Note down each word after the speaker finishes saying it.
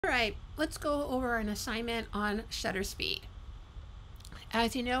All right, let's go over an assignment on shutter speed.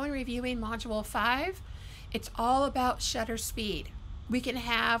 As you know, in reviewing Module 5, it's all about shutter speed. We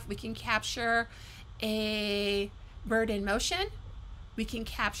can capture a bird in motion. We can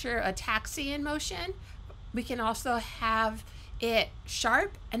capture a taxi in motion. We can also have it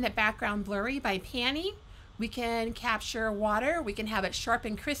sharp and the background blurry by panning. We can capture water. We can have it sharp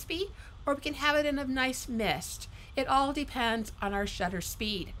and crispy, or we can have it in a nice mist. It all depends on our shutter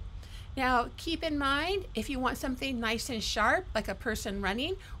speed. Now, keep in mind, if you want something nice and sharp, like a person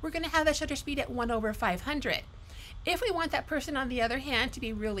running, we're going to have that shutter speed at 1/500. If we want that person, on the other hand, to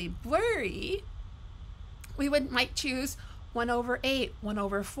be really blurry, we might choose 1/8,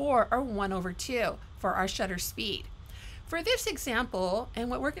 1/4, or 1/2 for our shutter speed. For this example, and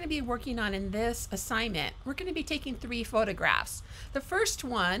what we're going to be working on in this assignment, we're going to be taking 3 photographs. The first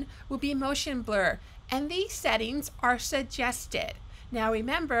one will be motion blur, and these settings are suggested. Now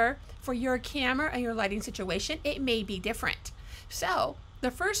remember, for your camera and your lighting situation, it may be different. So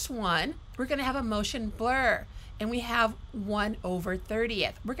the first one, we're going to have a motion blur, and we have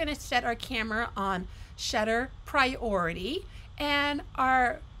 1/30. We're going to set our camera on shutter priority and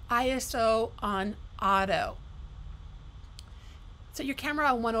our ISO on auto. So your camera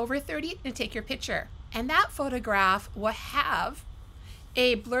on 1/30 and take your picture. And that photograph will have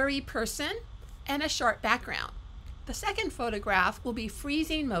a blurry person and a sharp background. The second photograph will be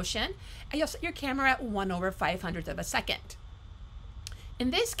freezing motion, and you'll set your camera at 1/500 of a second.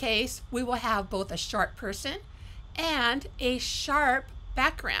 In this case, we will have both a sharp person and a sharp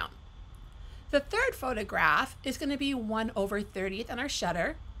background. The third photograph is going to be 1/30 on our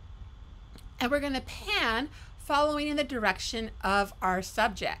shutter, and we're going to pan following in the direction of our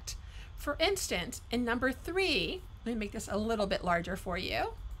subject. For instance, in number 3, let me make this a little bit larger for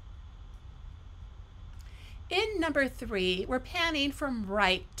you. In number 3, we're panning from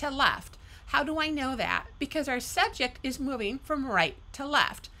right to left. How do I know that? Because our subject is moving from right to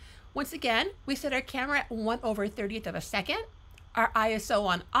left. Once again, we set our camera at 1/30 of a second, our ISO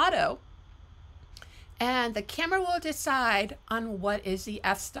on auto, and the camera will decide on what is the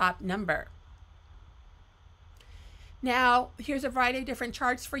f-stop number. Now, here's a variety of different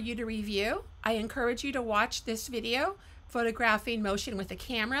charts for you to review. I encourage you to watch this video, Photographing Motion with a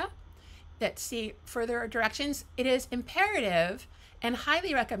Camera, that see further directions. It is imperative and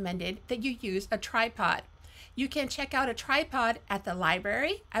highly recommended that you use a tripod. You can check out a tripod at the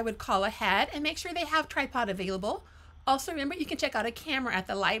library. I would call ahead and make sure they have tripod available. Also remember, you can check out a camera at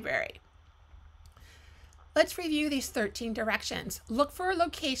the library. Let's review these 13 directions. Look for a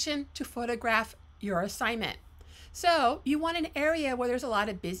location to photograph your assignment. So you want an area where there's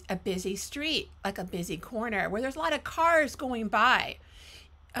a busy street, like a busy corner, where there's a lot of cars going by.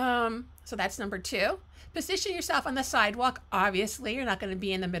 So that's number 2. Position yourself on the sidewalk. Obviously, you're not going to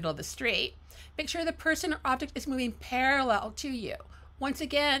be in the middle of the street. Make sure the person or object is moving parallel to you. Once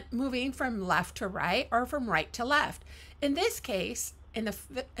again, moving from left to right or from right to left. In this case, in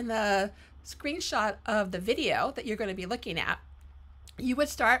the screenshot of the video that you're going to be looking at, you would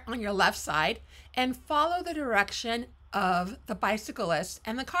start on your left side and follow the direction of the bicyclists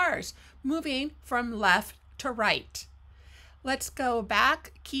and the cars, moving from left to right. Let's go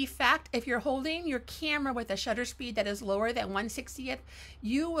back. Key fact, if you're holding your camera with a shutter speed that is lower than 1/60th,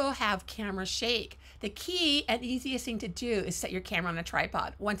 you will have camera shake. The key and easiest thing to do is set your camera on a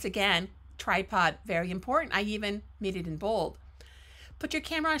tripod. Once again, tripod, very important. I even made it in bold. Put your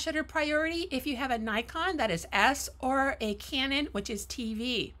camera on shutter priority if you have a Nikon, that is S, or a Canon, which is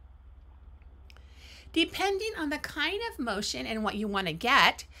TV. Depending on the kind of motion and what you want to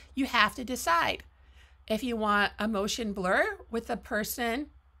get, you have to decide. If you want a motion blur with the person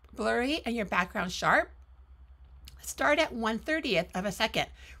blurry and your background sharp, start at 1/30th of a second.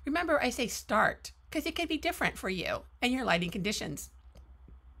 Remember, I say start because it could be different for you and your lighting conditions.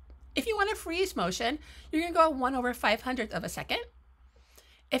 If you want a freeze motion, you're going to go 1/500th of a second.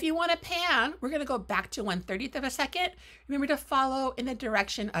 If you want to pan, we're going to go back to 1/30th of a second. Remember to follow in the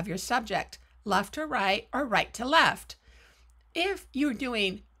direction of your subject, left to right or right to left. If you're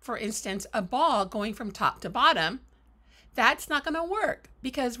doing, for instance, a ball going from top to bottom, that's not going to work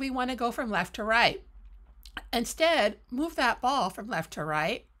because we want to go from left to right. Instead, move that ball from left to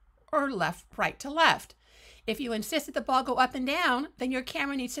right or right to left. If you insist that the ball go up and down, then your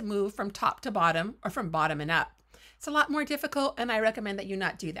camera needs to move from top to bottom or from bottom and up. It's a lot more difficult, and I recommend that you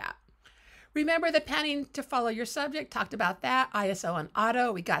not do that. Remember the panning to follow your subject, talked about that. ISO on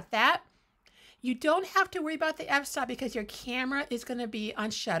auto, we got that. You don't have to worry about the f-stop because your camera is going to be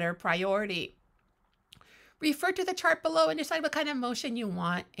on shutter priority. Refer to the chart below and decide what kind of motion you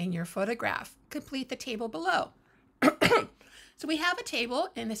want in your photograph. Complete the table below. So we have a table,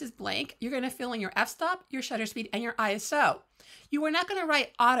 and this is blank. You're going to fill in your f-stop, your shutter speed, and your ISO. You are not going to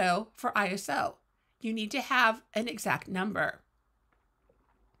write auto for ISO. You need to have an exact number.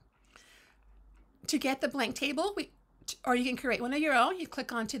 To get the blank table, or you can create one of your own, you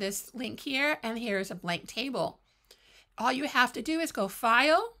click onto this link here, and here's a blank table. All you have to do is go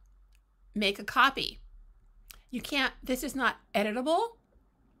File, make a copy. You can't, this is not editable,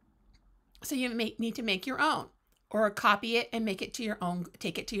 so you need to make your own, or copy it and make it to your own,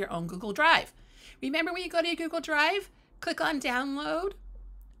 take it to your own Google Drive. Remember, when you go to your Google Drive, click on Download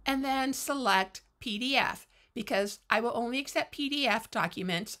and then select PDF, because I will only accept PDF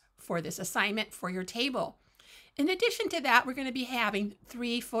documents for this assignment for your table. In addition to that, we're going to be having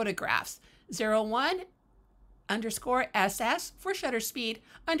 3 photographs, 01_SS for shutter speed,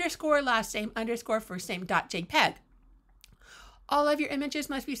 _last name, _first name .jpeg. All of your images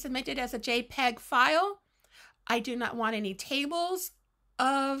must be submitted as a JPEG file. I do not want any tables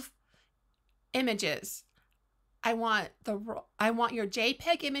of images. I want your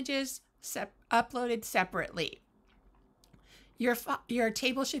JPEG images uploaded separately. Your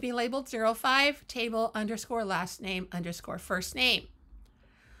table should be labeled 05 table _last name _first name.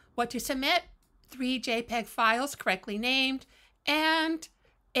 What to submit? 3 JPEG files correctly named and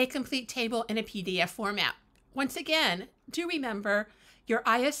a complete table in a PDF format. Once again, do remember your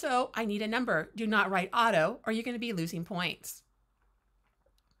ISO, I need a number. Do not write auto or you're going to be losing points.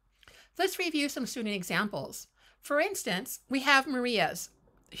 Let's review some student examples. For instance, we have Maria's.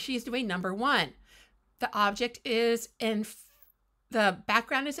 She's doing number 1. The object is in, the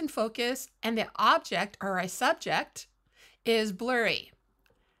background is in focus and the object or a subject is blurry.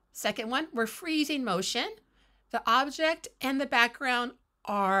 Second one, we're freezing motion. The object and the background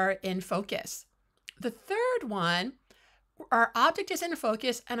are in focus. The third one, our object is in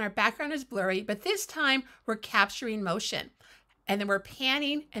focus and our background is blurry, but this time we're capturing motion. And then we're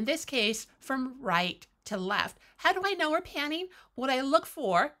panning, in this case, from right to left. How do I know we're panning? What I look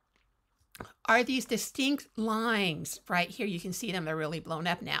for are these distinct lines right here. You can see them, they're really blown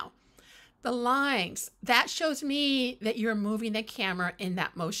up now. The lines, that shows me that you're moving the camera in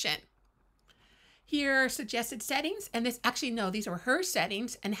that motion. Here are suggested settings, and this actually, no, these are her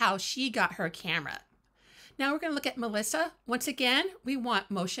settings and how she got her camera. Now we're going to look at Melissa. Once again, we want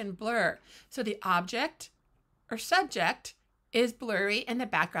motion blur. So the object or subject is blurry and the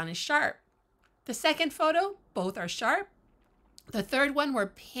background is sharp. The second photo, both are sharp. The third one, we're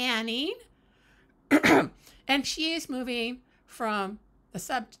panning and she is moving from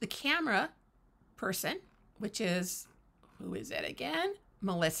the camera person, which is, who is it again?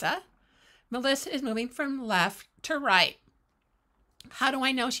 Melissa. Melissa is moving from left to right. How do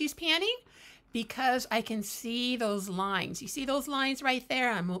I know she's panning? Because I can see those lines. You see those lines right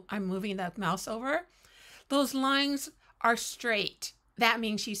there? I'm moving the mouse over. Those lines are straight. That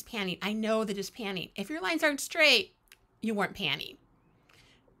means she's panning. I know that it's panning. If your lines aren't straight, you weren't panning.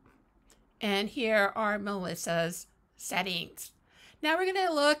 And here are Melissa's settings. Now we're going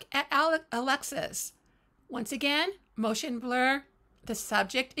to look at Alexa's. Once again, motion blur. The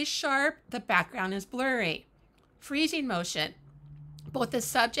subject is sharp. The background is blurry. Freezing motion. Both the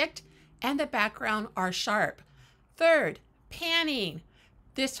subject and the background are sharp. Third, panning.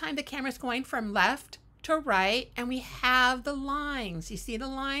 This time the camera is going from left to right and we have the lines. You see the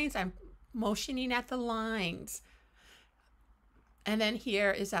lines? I'm motioning at the lines. And then here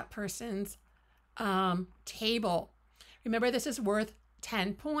is that person's table. Remember, this is worth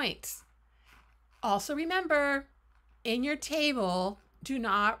 10 points. Also remember, in your table, do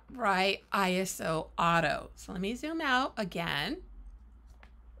not write ISO auto. So let me zoom out again.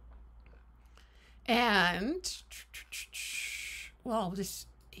 And, well, we'll just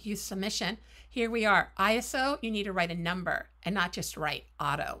use submission. Here we are. ISO, you need to write a number and not just write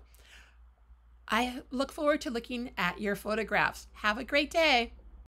auto. I look forward to looking at your photographs. Have a great day.